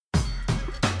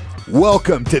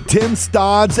Welcome to Tim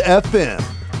Stodds FM,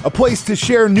 a place to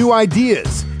share new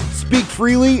ideas, speak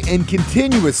freely, and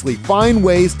continuously find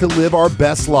ways to live our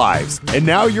best lives. And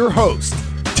now your host,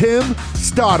 Tim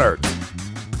Stoddard.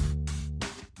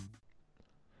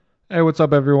 Hey, what's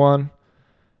up, everyone?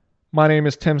 My name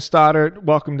is Tim Stoddard.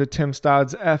 Welcome to Tim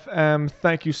Stodds FM.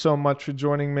 Thank you so much for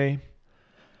joining me.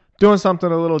 Doing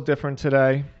something a little different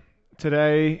today.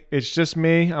 Today, it's just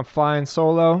me. I'm flying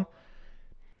solo.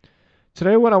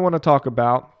 Today, what I want to talk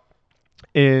about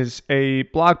is a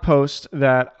blog post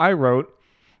that I wrote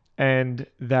and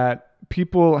that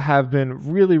people have been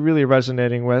really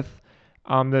resonating with.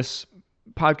 This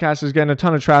podcast is getting a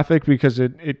ton of traffic because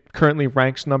it currently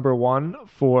ranks number one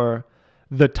for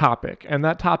the topic. And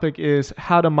that topic is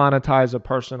how to monetize a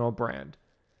personal brand.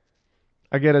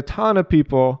 I get a ton of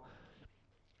people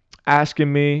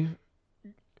asking me,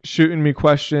 shooting me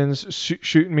questions,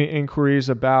 shooting me inquiries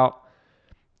about,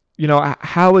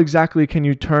 how exactly can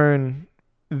you turn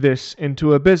this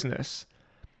into a business?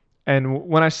 And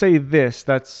when I say this,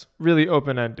 that's really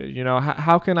open-ended.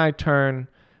 How can I turn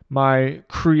my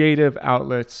creative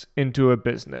outlets into a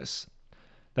business?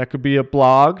 That could be a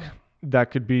blog,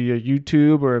 that could be a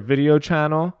YouTube or a video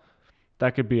channel,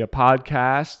 that could be a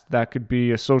podcast, that could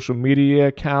be a social media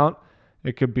account,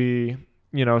 it could be,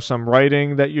 some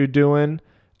writing that you're doing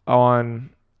on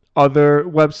other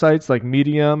websites like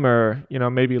Medium or,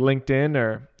 maybe LinkedIn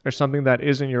or something that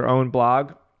isn't your own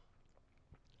blog.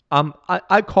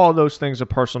 I call those things a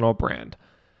personal brand.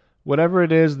 Whatever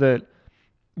it is that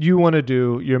you want to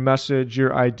do, your message,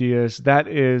 your ideas, that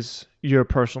is your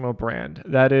personal brand.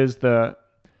 That is the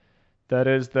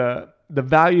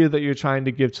value that you're trying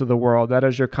to give to the world. That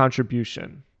is your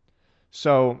contribution.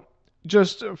 So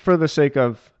just for the sake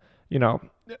of,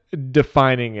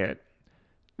 defining it,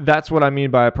 that's what I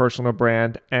mean by a personal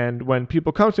brand. And when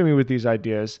people come to me with these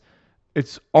ideas,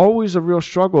 it's always a real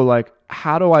struggle. Like,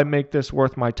 how do I make this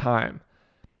worth my time?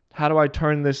 How do I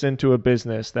turn this into a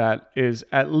business that is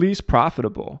at least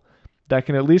profitable, that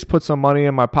can at least put some money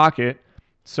in my pocket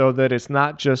so that it's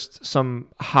not just some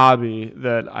hobby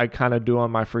that I kind of do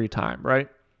on my free time, right?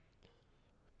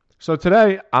 So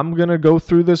today, I'm going to go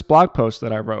through this blog post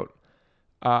that I wrote.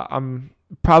 I'm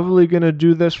probably going to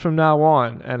do this from now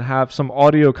on and have some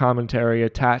audio commentary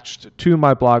attached to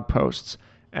my blog posts.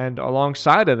 And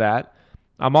alongside of that,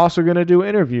 I'm also going to do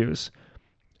interviews.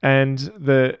 And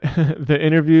the the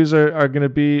interviews are going to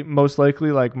be most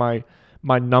likely like my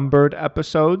numbered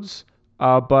episodes.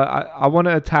 But I want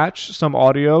to attach some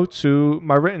audio to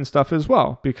my written stuff as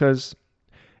well, because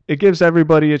it gives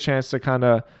everybody a chance to kind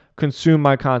of consume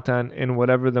my content in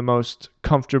whatever the most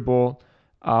comfortable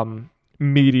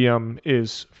medium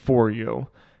is for you.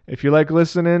 If you like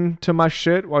listening to my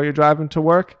shit while you're driving to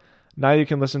work, now you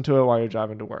can listen to it while you're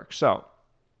driving to work. So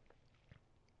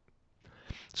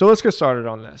let's get started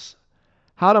on this.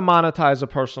 How to monetize a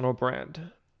personal brand.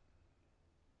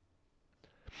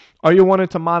 Are you wanting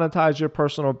to monetize your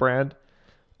personal brand?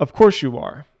 Of course you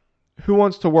are. Who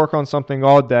wants to work on something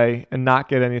all day and not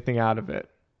get anything out of it?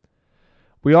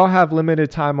 We all have limited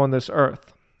time on this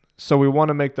earth, so we want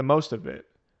to make the most of it.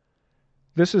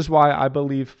 This is why I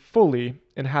believe fully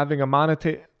in having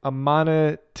a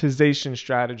monetization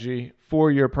strategy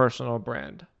for your personal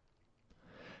brand.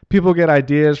 People get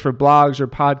ideas for blogs or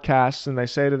podcasts and they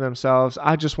say to themselves,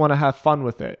 I just want to have fun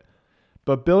with it.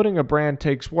 But building a brand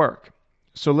takes work,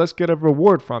 so let's get a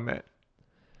reward from it.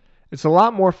 It's a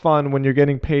lot more fun when you're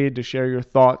getting paid to share your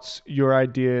thoughts, your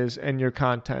ideas, and your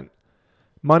content.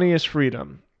 Money is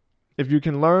freedom. If you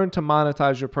can learn to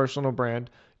monetize your personal brand,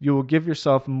 you will give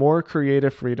yourself more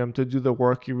creative freedom to do the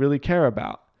work you really care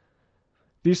about.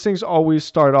 These things always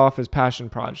start off as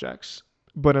passion projects,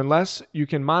 but unless you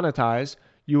can monetize,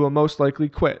 you will most likely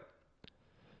quit.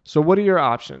 So what are your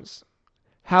options?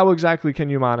 How exactly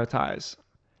can you monetize?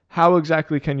 How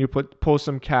exactly can you pull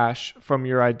some cash from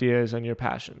your ideas and your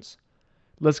passions?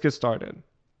 Let's get started.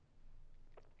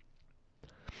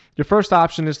 Your first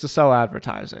option is to sell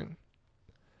advertising.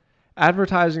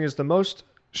 Advertising is the most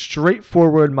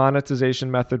straightforward monetization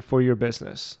method for your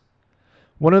business.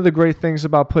 One of the great things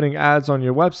about putting ads on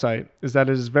your website is that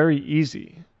it is very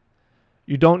easy.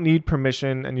 You don't need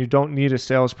permission and you don't need a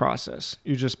sales process.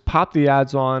 You just pop the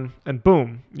ads on and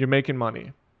boom, you're making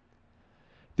money.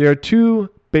 There are two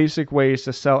basic ways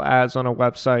to sell ads on a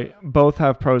website. Both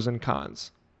have pros and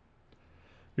cons.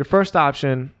 Your first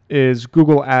option is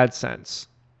Google AdSense.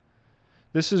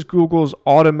 This is Google's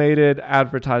automated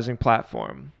advertising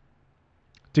platform.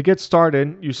 To get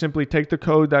started, you simply take the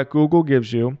code that Google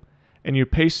gives you and you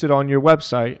paste it on your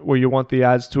website where you want the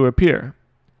ads to appear.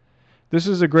 This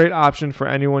is a great option for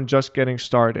anyone just getting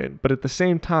started, but at the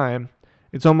same time,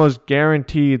 it's almost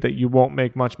guaranteed that you won't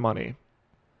make much money.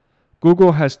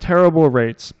 Google has terrible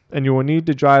rates, and you will need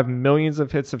to drive millions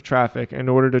of hits of traffic in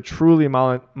order to truly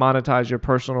monetize your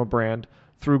personal brand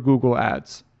through Google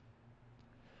Ads.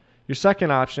 Your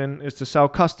second option is to sell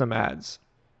custom ads.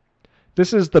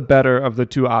 This is the better of the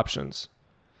two options.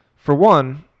 For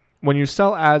one, when you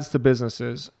sell ads to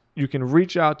businesses, you can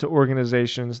reach out to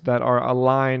organizations that are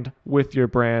aligned with your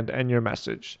brand and your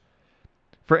message.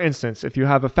 For instance, if you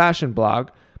have a fashion blog,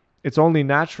 it's only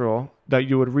natural that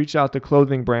you would reach out to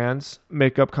clothing brands,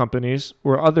 makeup companies,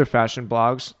 or other fashion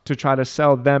blogs to try to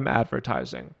sell them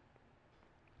advertising.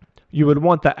 You would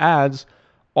want the ads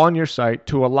on your site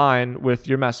to align with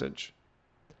your message.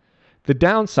 The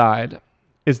downside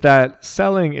is that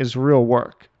selling is real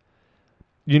work.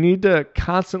 You need to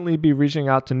constantly be reaching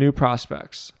out to new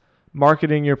prospects,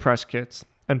 marketing your press kits,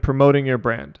 and promoting your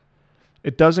brand.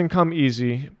 It doesn't come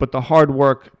easy, but the hard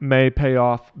work may pay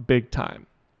off big time.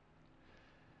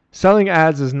 Selling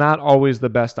ads is not always the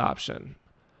best option.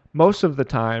 Most of the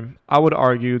time, I would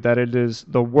argue that it is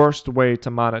the worst way to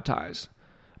monetize,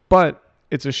 but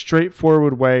it's a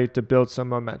straightforward way to build some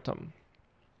momentum.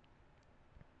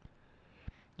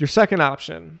 Your second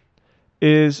option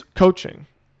is coaching.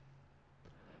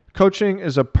 Coaching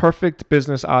is a perfect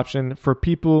business option for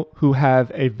people who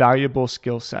have a valuable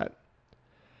skill set.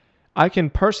 I can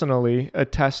personally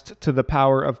attest to the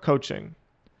power of coaching.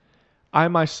 I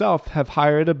myself have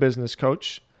hired a business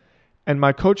coach, and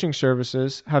my coaching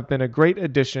services have been a great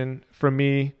addition for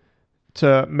me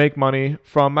to make money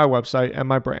from my website and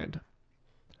my brand.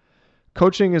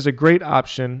 Coaching is a great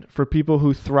option for people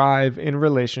who thrive in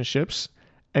relationships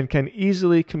and can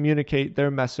easily communicate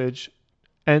their message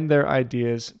and their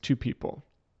ideas to people.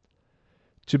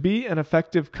 To be an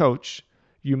effective coach,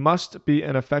 you must be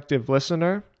an effective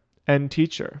listener and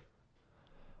teacher.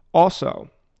 Also,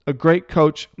 a great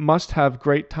coach must have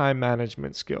great time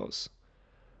management skills.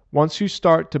 Once you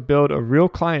start to build a real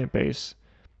client base,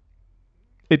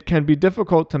 it can be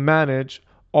difficult to manage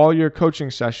all your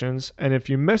coaching sessions, and if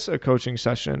you miss a coaching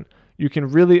session, you can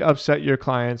really upset your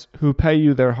clients who pay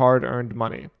you their hard-earned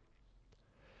money.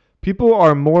 People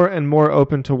are more and more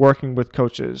open to working with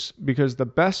coaches because the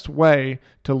best way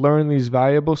to learn these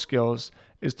valuable skills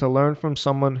is to learn from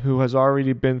someone who has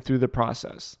already been through the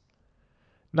process.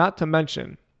 Not to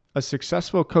mention, a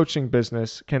successful coaching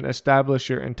business can establish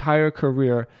your entire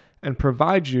career and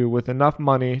provide you with enough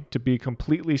money to be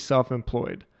completely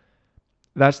self-employed.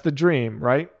 That's the dream,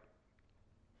 right?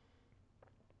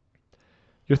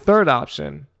 Your third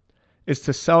option is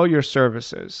to sell your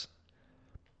services.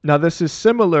 Now, this is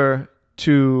similar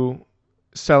to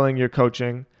selling your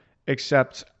coaching,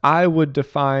 except I would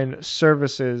define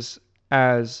services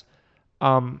as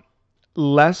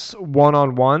less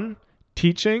one-on-one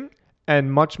teaching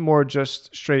and much more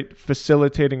just straight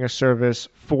facilitating a service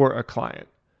for a client.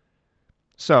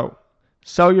 So,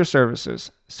 sell your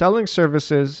services. Selling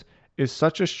services is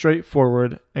such a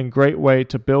straightforward and great way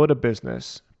to build a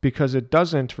business because it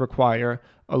doesn't require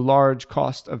a large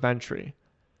cost of entry.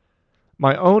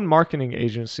 My own marketing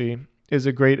agency is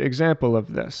a great example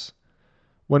of this.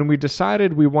 When we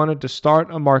decided we wanted to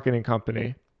start a marketing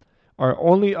company, our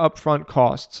only upfront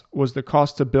costs was the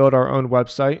cost to build our own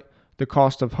website, the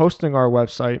cost of hosting our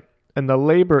website, and the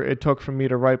labor it took for me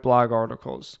to write blog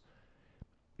articles.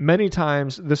 Many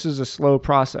times this is a slow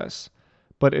process,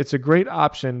 but it's a great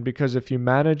option because if you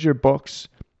manage your books,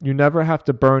 you never have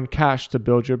to burn cash to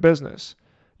build your business.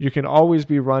 You can always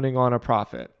be running on a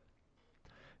profit.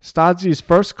 Stodzy's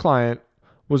first client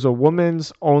was a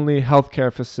women's only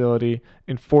healthcare facility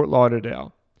in Fort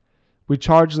Lauderdale. We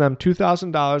charged them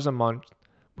 $2,000 a month,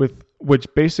 which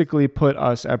basically put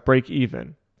us at break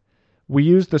even. We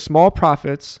used the small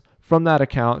profits from that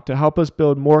account to help us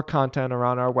build more content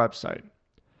around our website.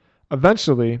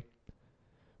 Eventually,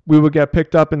 we would get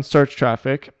picked up in search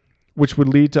traffic, which would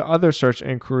lead to other search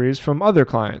inquiries from other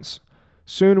clients.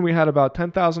 Soon we had about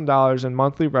 $10,000 in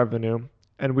monthly revenue,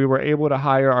 and we were able to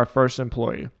hire our first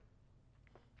employee.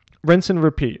 Rinse and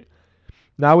repeat.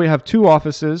 Now we have 2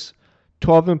 offices,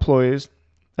 12 employees,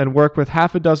 and work with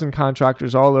half a dozen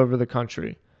contractors all over the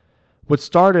country. What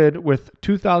started with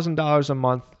 $2,000 a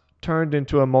month turned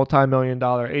into a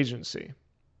multi-million-dollar agency.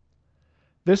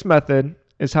 This method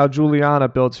is how Juliana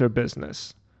builds her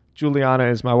business. Juliana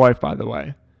is my wife, by the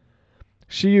way.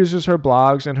 She uses her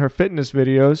blogs and her fitness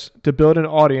videos to build an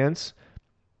audience,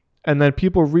 and then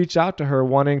people reach out to her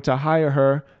wanting to hire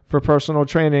her for personal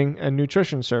training and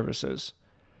nutrition services.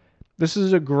 This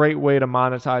is a great way to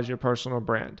monetize your personal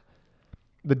brand.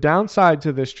 The downside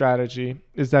to this strategy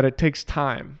is that it takes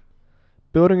time.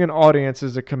 Building an audience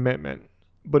is a commitment.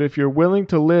 but if you're willing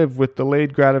to live with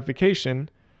delayed gratification,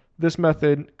 this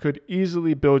method could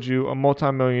easily build you a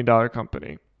multi-million-dollar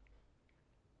company.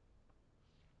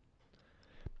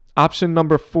 Option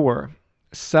number 4,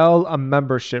 sell a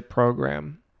membership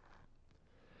program.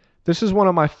 This is one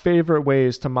of my favorite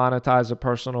ways to monetize a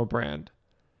personal brand.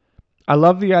 I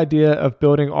love the idea of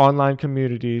building online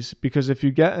communities because if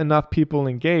you get enough people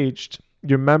engaged,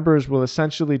 your members will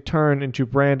essentially turn into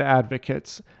brand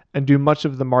advocates and do much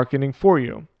of the marketing for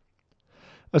you.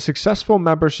 A successful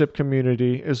membership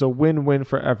community is a win-win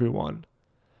for everyone.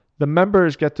 The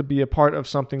members get to be a part of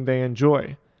something they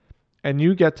enjoy, and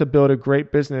you get to build a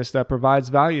great business that provides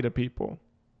value to people.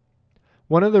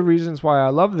 One of the reasons why I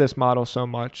love this model so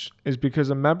much is because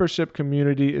a membership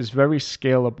community is very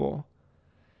scalable.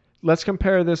 Let's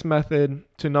compare this method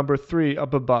to number 3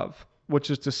 up above, which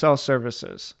is to sell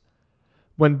services.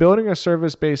 When building a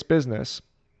service-based business,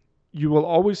 you will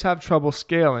always have trouble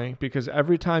scaling because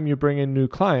every time you bring in new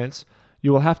clients,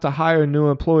 you will have to hire new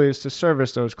employees to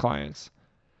service those clients.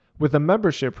 With a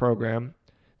membership program,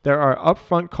 there are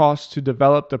upfront costs to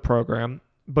develop the program,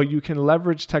 but you can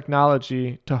leverage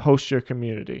technology to host your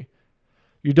community.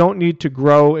 You don't need to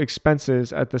grow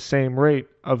expenses at the same rate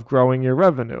of growing your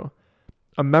revenue.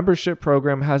 A membership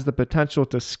program has the potential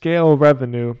to scale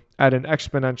revenue at an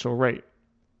exponential rate.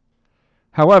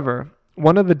 However,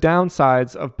 one of the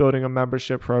downsides of building a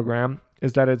membership program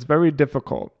is that it's very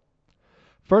difficult.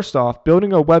 First off,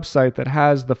 building a website that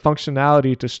has the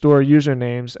functionality to store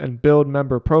usernames and build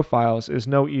member profiles is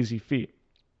no easy feat.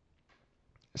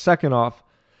 Second off,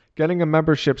 getting a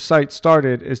membership site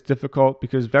started is difficult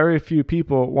because very few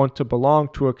people want to belong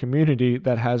to a community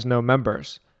that has no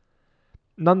members.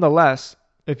 Nonetheless,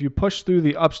 if you push through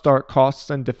the upstart costs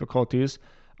and difficulties,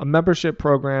 a membership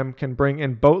program can bring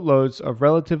in boatloads of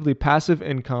relatively passive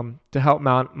income to help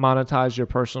monetize your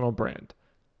personal brand.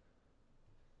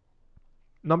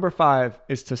 Number 5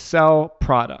 is to sell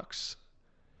products.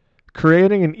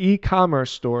 Creating an e-commerce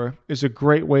store is a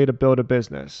great way to build a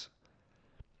business.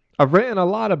 I've written a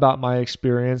lot about my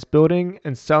experience building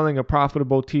and selling a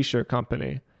profitable t-shirt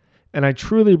company, and I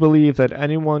truly believe that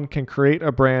anyone can create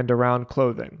a brand around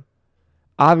clothing.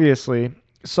 Obviously,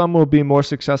 some will be more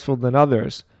successful than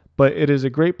others, but it is a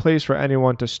great place for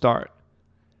anyone to start.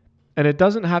 And it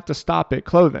doesn't have to stop at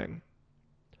clothing.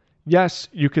 Yes,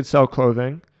 you could sell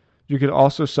clothing. You could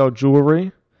also sell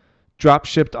jewelry,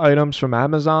 drop-shipped items from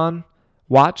Amazon,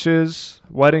 watches,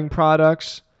 wedding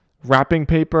products, wrapping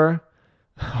paper,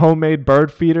 homemade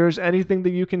bird feeders, anything that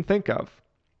you can think of.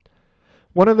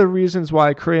 One of the reasons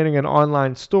why creating an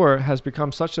online store has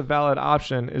become such a valid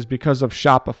option is because of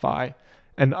Shopify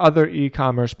and other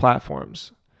e-commerce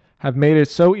platforms have made it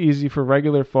so easy for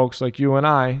regular folks like you and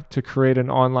I to create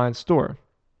an online store.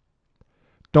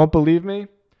 Don't believe me?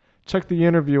 Check the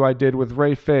interview I did with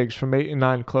Ray Figs from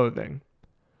 8&9 Clothing.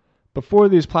 Before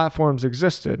these platforms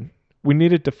existed, we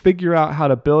needed to figure out how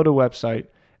to build a website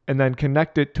and then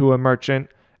connect it to a merchant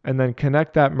and then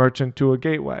connect that merchant to a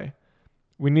gateway.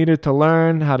 We needed to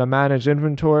learn how to manage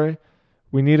inventory.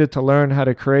 We needed to learn how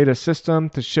to create a system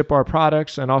to ship our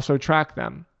products and also track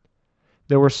them.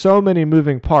 There were so many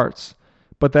moving parts,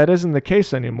 but that isn't the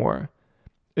case anymore.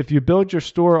 If you build your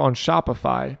store on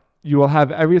Shopify, you will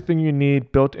have everything you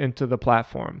need built into the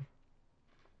platform.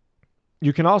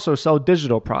 You can also sell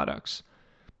digital products.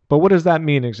 But what does that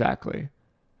mean exactly?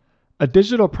 A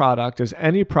digital product is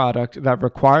any product that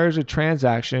requires a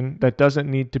transaction that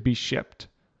doesn't need to be shipped.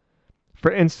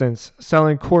 For instance,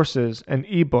 selling courses and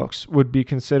ebooks would be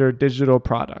considered digital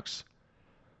products.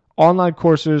 Online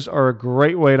courses are a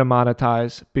great way to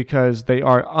monetize because they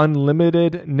are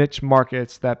unlimited niche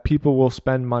markets that people will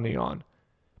spend money on.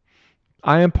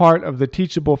 I am part of the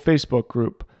Teachable Facebook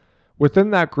group.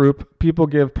 Within that group, people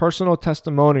give personal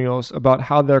testimonials about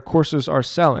how their courses are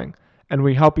selling, and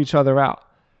we help each other out.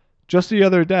 Just the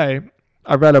other day,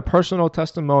 I read a personal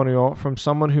testimonial from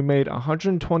someone who made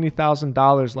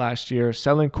 $120,000 last year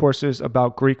selling courses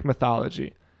about Greek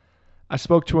mythology. I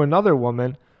spoke to another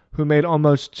woman who made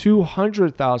almost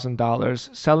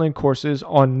 $200,000 selling courses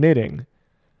on knitting.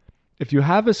 If you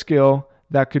have a skill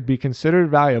that could be considered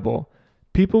valuable,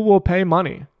 people will pay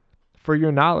money for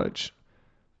your knowledge.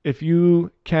 If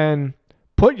you can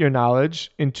put your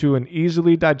knowledge into an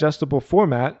easily digestible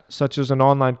format, such as an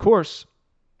online course,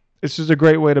 this is a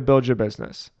great way to build your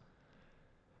business.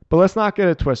 But let's not get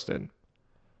it twisted.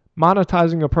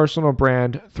 Monetizing a personal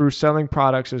brand through selling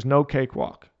products is no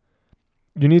cakewalk.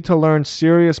 You need to learn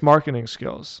serious marketing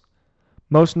skills.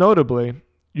 Most notably,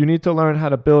 you need to learn how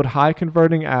to build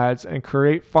high-converting ads and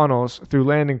create funnels through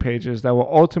landing pages that will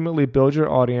ultimately build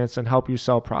your audience and help you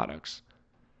sell products.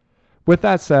 With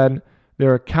that said,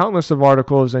 There are countless of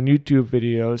articles and YouTube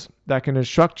videos that can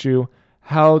instruct you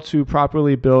how to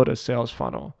properly build a sales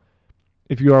funnel.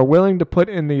 If you are willing to put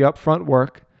in the upfront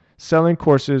work, selling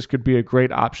courses could be a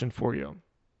great option for you.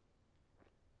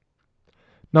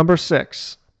 Number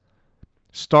 6,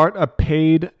 start a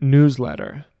paid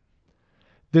newsletter.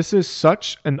 This is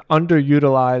such an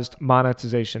underutilized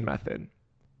monetization method.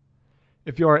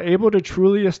 If you are able to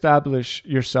truly establish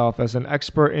yourself as an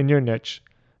expert in your niche,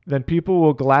 then people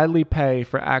will gladly pay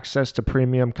for access to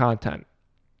premium content.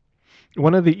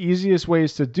 One of the easiest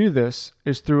ways to do this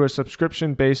is through a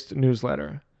subscription-based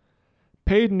newsletter.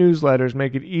 Paid newsletters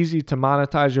make it easy to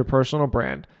monetize your personal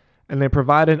brand, and they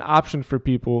provide an option for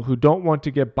people who don't want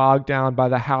to get bogged down by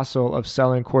the hassle of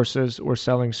selling courses or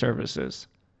selling services.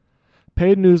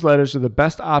 Paid newsletters are the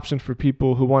best option for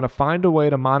people who want to find a way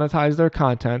to monetize their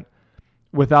content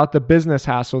without the business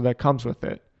hassle that comes with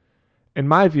it. In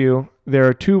my view, there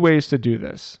are 2 ways to do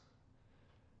this.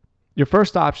 Your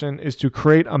first option is to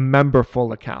create a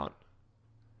Memberful account.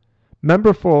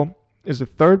 Memberful is a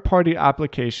third-party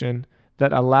application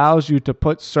that allows you to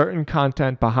put certain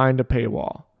content behind a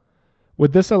paywall.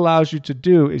 What this allows you to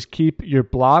do is keep your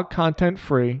blog content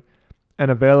free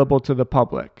and available to the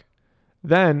public.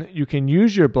 Then you can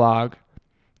use your blog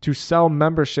to sell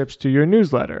memberships to your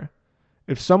newsletter.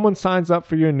 If someone signs up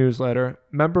for your newsletter,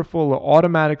 Memberful will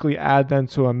automatically add them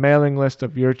to a mailing list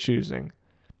of your choosing.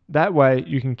 That way,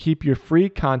 you can keep your free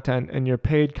content and your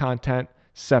paid content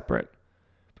separate.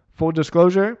 Full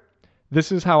disclosure,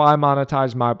 this is how I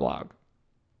monetize my blog.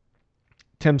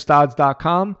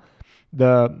 timstodds.com,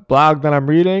 the blog that I'm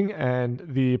reading and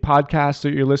the podcast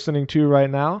that you're listening to right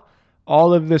now,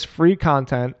 all of this free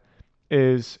content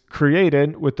is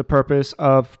created with the purpose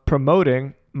of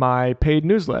promoting my paid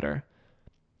newsletter.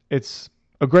 It's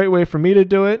a great way for me to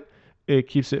do it. It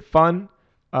keeps it fun.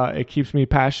 It keeps me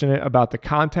passionate about the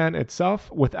content itself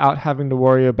without having to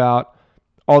worry about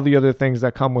all the other things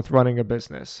that come with running a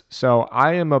business. So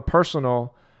I am a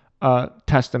personal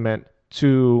testament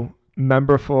to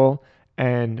Memberful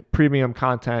and premium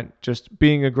content just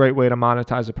being a great way to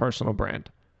monetize a personal brand.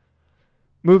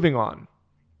 Moving on.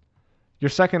 Your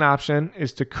second option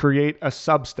is to create a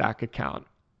Substack account.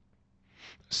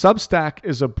 Substack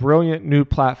is a brilliant new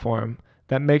platform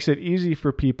that makes it easy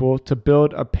for people to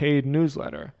build a paid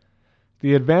newsletter.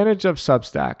 The advantage of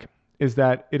Substack is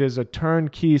that it is a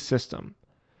turnkey system.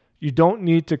 You don't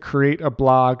need to create a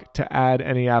blog to add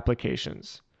any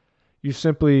applications. You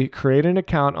simply create an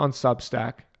account on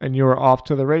Substack and you are off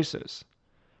to the races.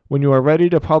 When you are ready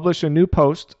to publish a new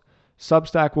post,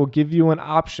 Substack will give you an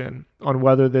option on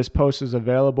whether this post is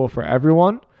available for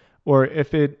everyone or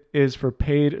if it is for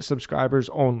paid subscribers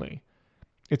only.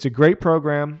 It's a great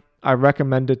program. I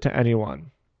recommend it to anyone.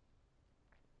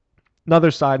 Another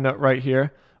side note right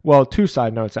here. Well, 2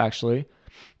 side notes actually.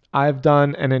 I've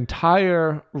done an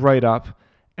entire write-up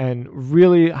and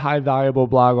really high valuable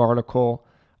blog article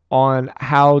on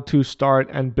how to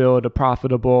start and build a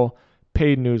profitable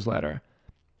paid newsletter.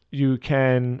 You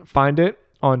can find it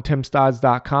on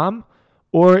timstodds.com,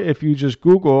 or if you just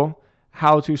Google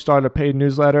how to start a paid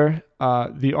newsletter,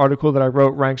 the article that I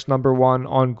wrote ranks number 1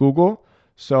 on Google,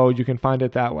 so you can find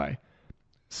it that way.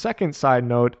 Second side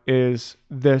note is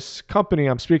this company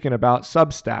I'm speaking about,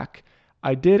 Substack.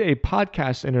 I did a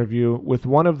podcast interview with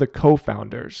one of the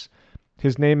co-founders.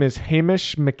 His name is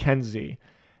Hamish McKenzie,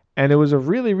 and it was a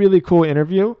really, really cool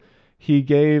interview. He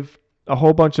gave a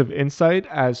whole bunch of insight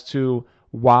as to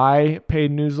why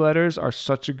paid newsletters are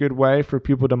such a good way for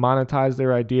people to monetize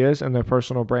their ideas and their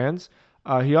personal brands.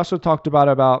 He also talked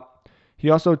about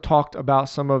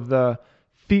some of the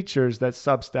features that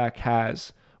Substack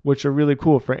has, which are really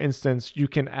cool. For instance, you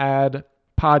can add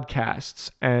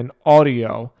podcasts and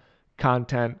audio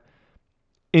content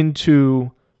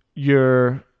into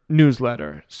your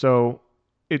newsletter. So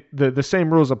the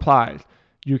same rules apply.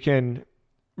 You can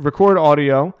record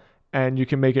audio and you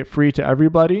can make it free to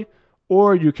everybody,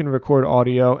 or you can record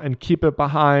audio and keep it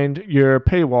behind your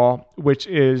paywall, which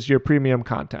is your premium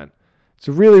content. It's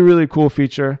a really, really cool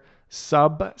feature.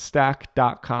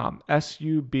 Substack.com.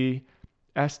 Substack.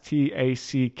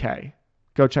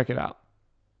 Go check it out.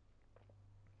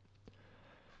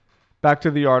 Back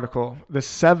to the article. The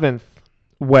 7th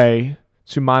way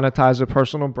to monetize a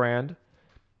personal brand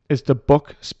is to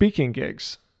book speaking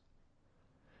gigs.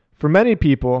 For many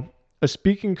people, a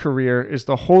speaking career is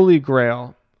the holy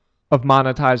grail of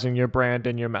monetizing your brand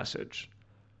and your message.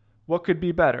 What could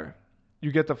be better?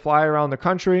 You get to fly around the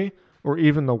country or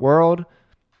even the world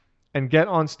and get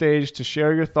on stage to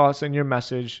share your thoughts and your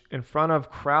message in front of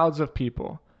crowds of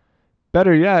people.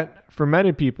 Better yet, for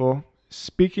many people,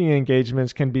 speaking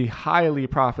engagements can be highly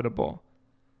profitable.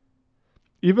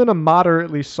 Even a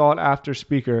moderately sought-after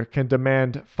speaker can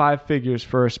demand 5 figures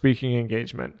for a speaking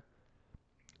engagement.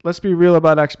 Let's be real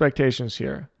about expectations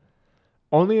here.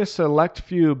 Only a select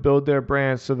few build their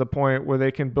brands to the point where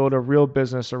they can build a real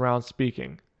business around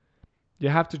speaking. You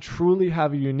have to truly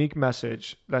have a unique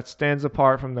message that stands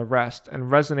apart from the rest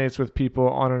and resonates with people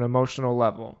on an emotional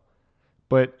level.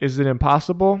 But is it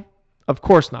impossible? Of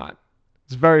course not.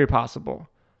 It's very possible.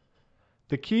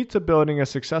 The key to building a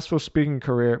successful speaking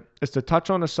career is to touch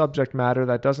on a subject matter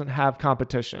that doesn't have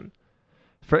competition.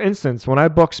 For instance, when I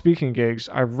book speaking gigs,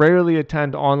 I rarely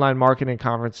attend online marketing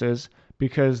conferences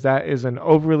because that is an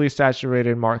overly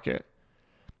saturated market.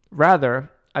 Rather,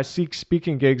 I seek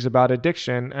speaking gigs about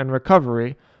addiction and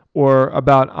recovery or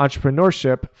about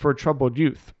entrepreneurship for troubled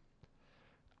youth.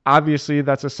 Obviously,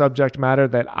 that's a subject matter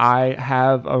that I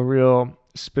have a real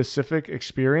specific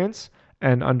experience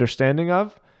and understanding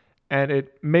of, and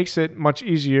it makes it much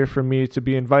easier for me to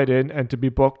be invited and to be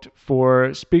booked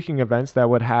for speaking events that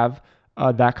would have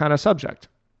that kind of subject.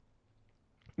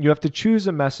 You have to choose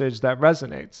a message that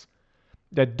resonates,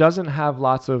 that doesn't have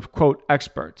lots of, quote,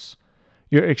 experts.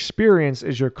 Your experience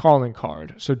is your calling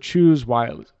card, so choose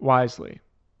wisely.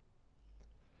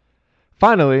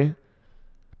 Finally,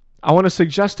 I want to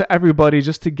suggest to everybody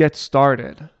just to get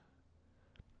started.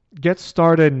 Get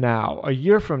started now. A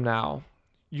year from now,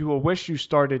 you will wish you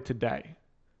started today.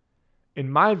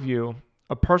 In my view,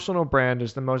 a personal brand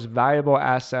is the most valuable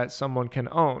asset someone can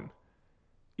own.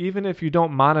 Even if you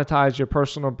don't monetize your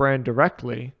personal brand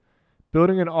directly,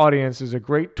 building an audience is a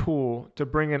great tool to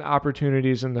bring in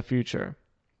opportunities in the future.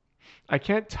 I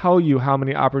can't tell you how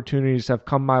many opportunities have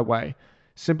come my way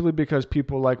simply because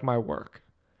people like my work.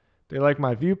 They like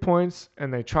my viewpoints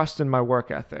and they trust in my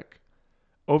work ethic.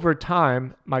 Over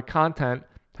time, my content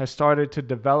has started to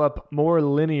develop more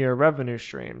linear revenue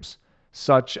streams,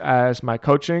 such as my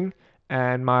coaching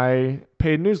and my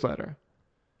paid newsletter.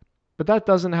 But that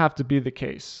doesn't have to be the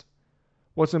case.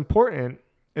 What's important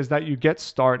is that you get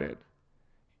started.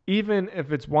 Even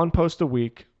if it's one post a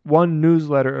week, one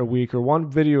newsletter a week, or one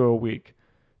video a week,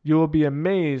 you will be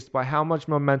amazed by how much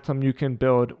momentum you can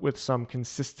build with some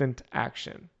consistent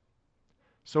action.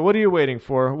 So what are you waiting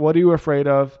for? What are you afraid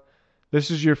of? This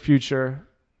is your future.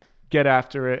 Get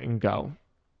after it and go.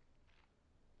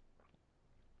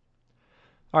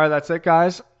 All right, that's it,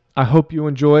 guys. I hope you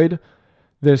enjoyed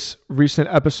this recent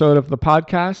episode of the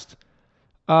podcast.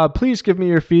 Please give me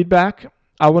your feedback.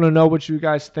 I want to know what you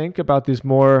guys think about these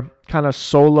more kind of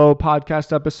solo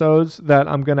podcast episodes that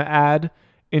I'm going to add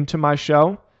into my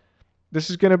show.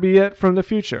 This is going to be it from the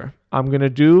future. I'm going to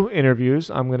do interviews.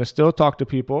 I'm going to still talk to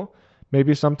people.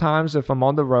 Maybe sometimes if I'm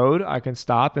on the road, I can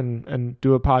stop and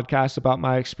do a podcast about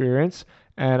my experience.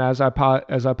 And as I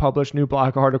publish new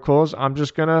blog articles, I'm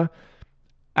just going to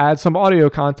add some audio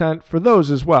content for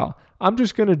those as well. I'm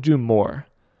just going to do more.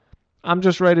 I'm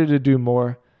just ready to do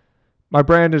more. My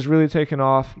brand is really taking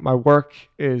off. My work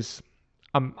is,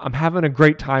 I'm having a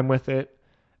great time with it.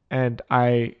 And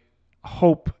I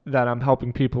hope that I'm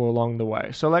helping people along the way.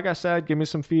 So like I said, give me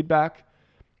some feedback.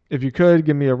 If you could,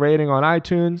 give me a rating on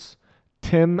iTunes.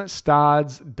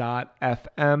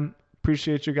 timstodds.fm.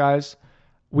 Appreciate you guys.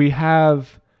 We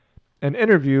have an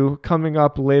interview coming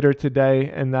up later today,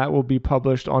 and that will be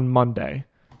published on Monday.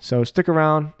 So stick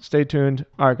around, stay tuned.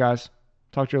 All right, guys.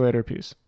 Talk to you later. Peace.